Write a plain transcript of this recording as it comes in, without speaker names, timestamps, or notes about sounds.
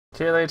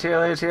Chili,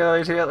 chili,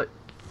 chili, chili.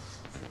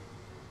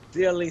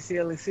 Silly,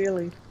 silly,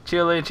 silly.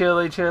 Chili,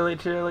 chili, chili,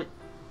 chili.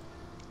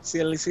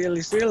 Silly,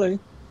 silly, silly.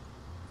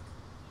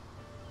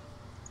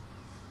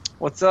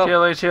 What's up?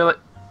 Chili, chili.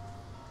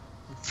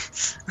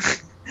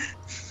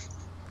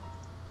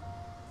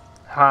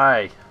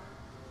 Hi.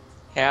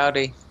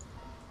 Howdy.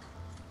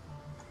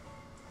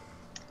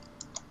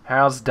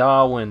 How's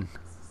Darwin?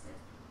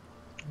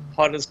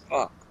 Hot as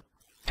fuck.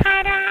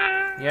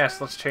 Ta-da!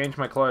 Yes, let's change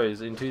my clothes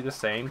into the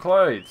same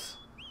clothes.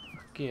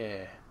 Fuck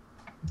yeah.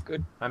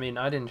 Good. I mean,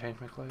 I didn't change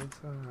my clothes.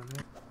 Oh, no.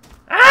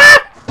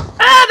 Ah!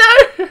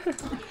 Ah, no!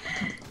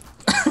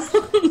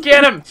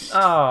 Get him!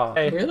 Oh.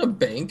 Hey. We're in a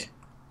bank.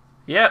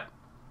 Yep.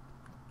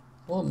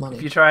 I want money.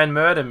 If you try and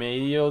murder me,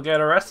 you'll get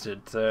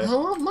arrested, so... I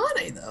want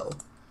money, though.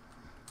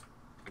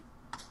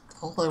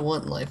 All I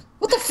want in life.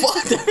 What the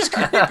fuck? That was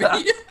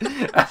creepy.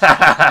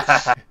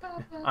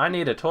 I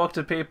need to talk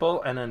to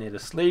people, and I need to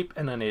sleep,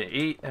 and I need to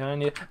eat, and I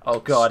need... Oh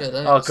god, Shit,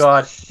 oh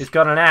god, he's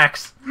got an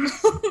axe! No,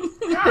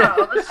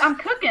 I'm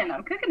cooking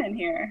in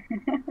here.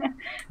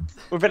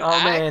 With an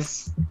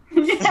axe.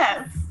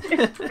 Yes,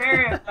 it's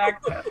very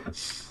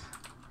effective.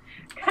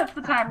 Cuts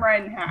the time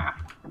right in half.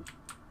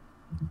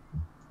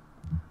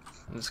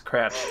 Just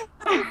crouch.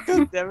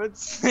 God damn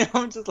it.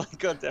 I'm just like,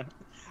 god damn it.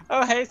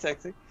 Oh, hey,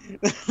 sexy.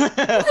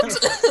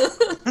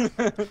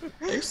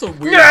 You're so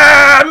weird.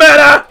 Yeah,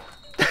 murder!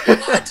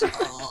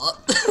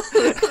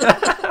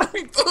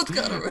 We both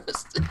got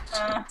arrested.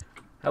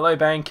 Hello,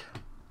 bank.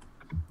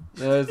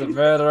 There's a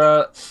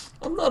murderer.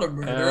 I'm not a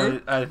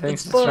murderer. I think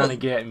It's he's fun. trying to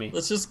get me.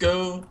 Let's just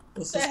go.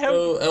 Let's just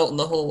go out in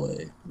the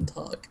hallway and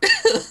talk.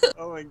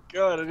 Oh my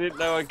god, I didn't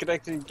know I could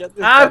actually get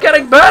this. I'm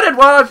getting murdered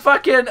while I'm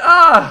fucking...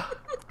 Ah!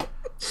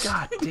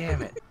 God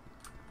damn it.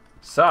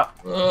 Sup?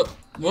 Well,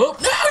 no,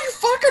 you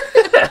fucker!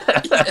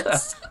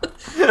 Yes.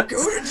 Go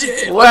to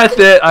jail. Worth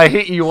it. I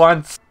hit you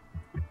once.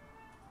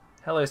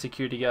 Hello,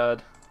 security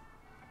guard.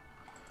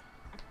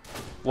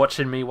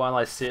 Watching me while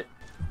I sit.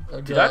 Oh,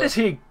 Did God. I just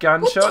hear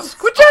gunshots?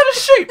 Quit trying to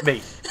shoot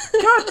me!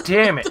 God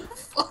damn it! What the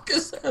fuck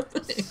is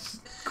happening?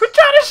 Quit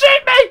trying to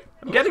shoot me!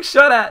 I'm getting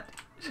shot at.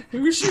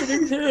 Who's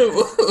shooting him?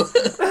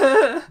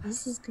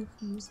 This is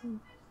confusing.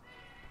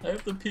 I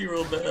have to pee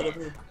real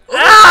bad.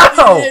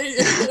 Ow! Yay.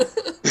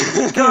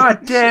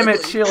 God damn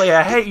it, Chili!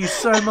 I hate you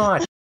so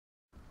much.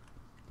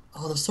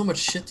 Oh, there's so much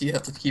shit that you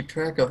have to keep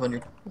track of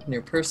on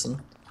your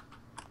person.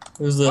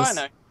 Who's this? I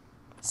know.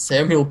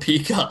 Samuel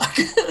Peacock.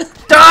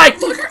 Die!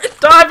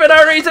 Die for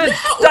no reason!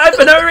 Die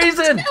for no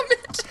reason! Damn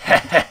it.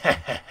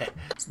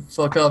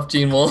 Fuck off,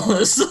 Gene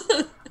Wallace.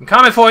 I'm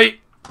coming for you!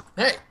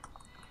 Hey!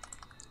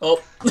 Oh.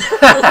 Damn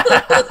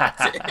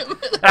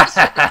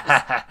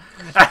it.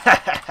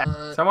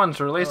 Someone's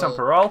released on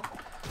parole?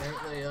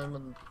 Apparently I'm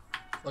in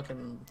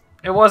fucking...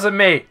 It wasn't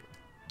me.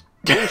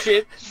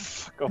 Bullshit.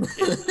 Fuck off.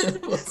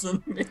 It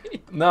wasn't me.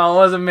 No, it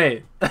wasn't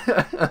me.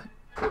 Oh,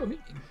 me.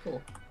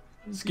 Cool.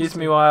 Excuse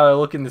me while I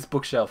look in this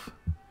bookshelf.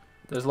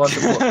 There's lots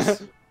of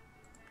books.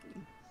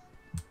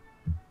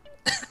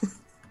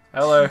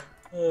 Hello.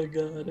 Oh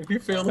god, if you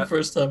fail the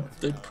first time,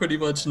 they pretty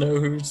much know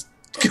who's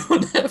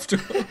going after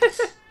him.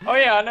 Oh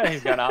yeah, I know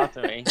he's going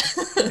after me.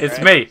 It's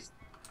me.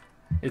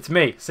 It's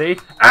me. See?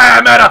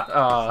 Ah, murder!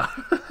 Oh.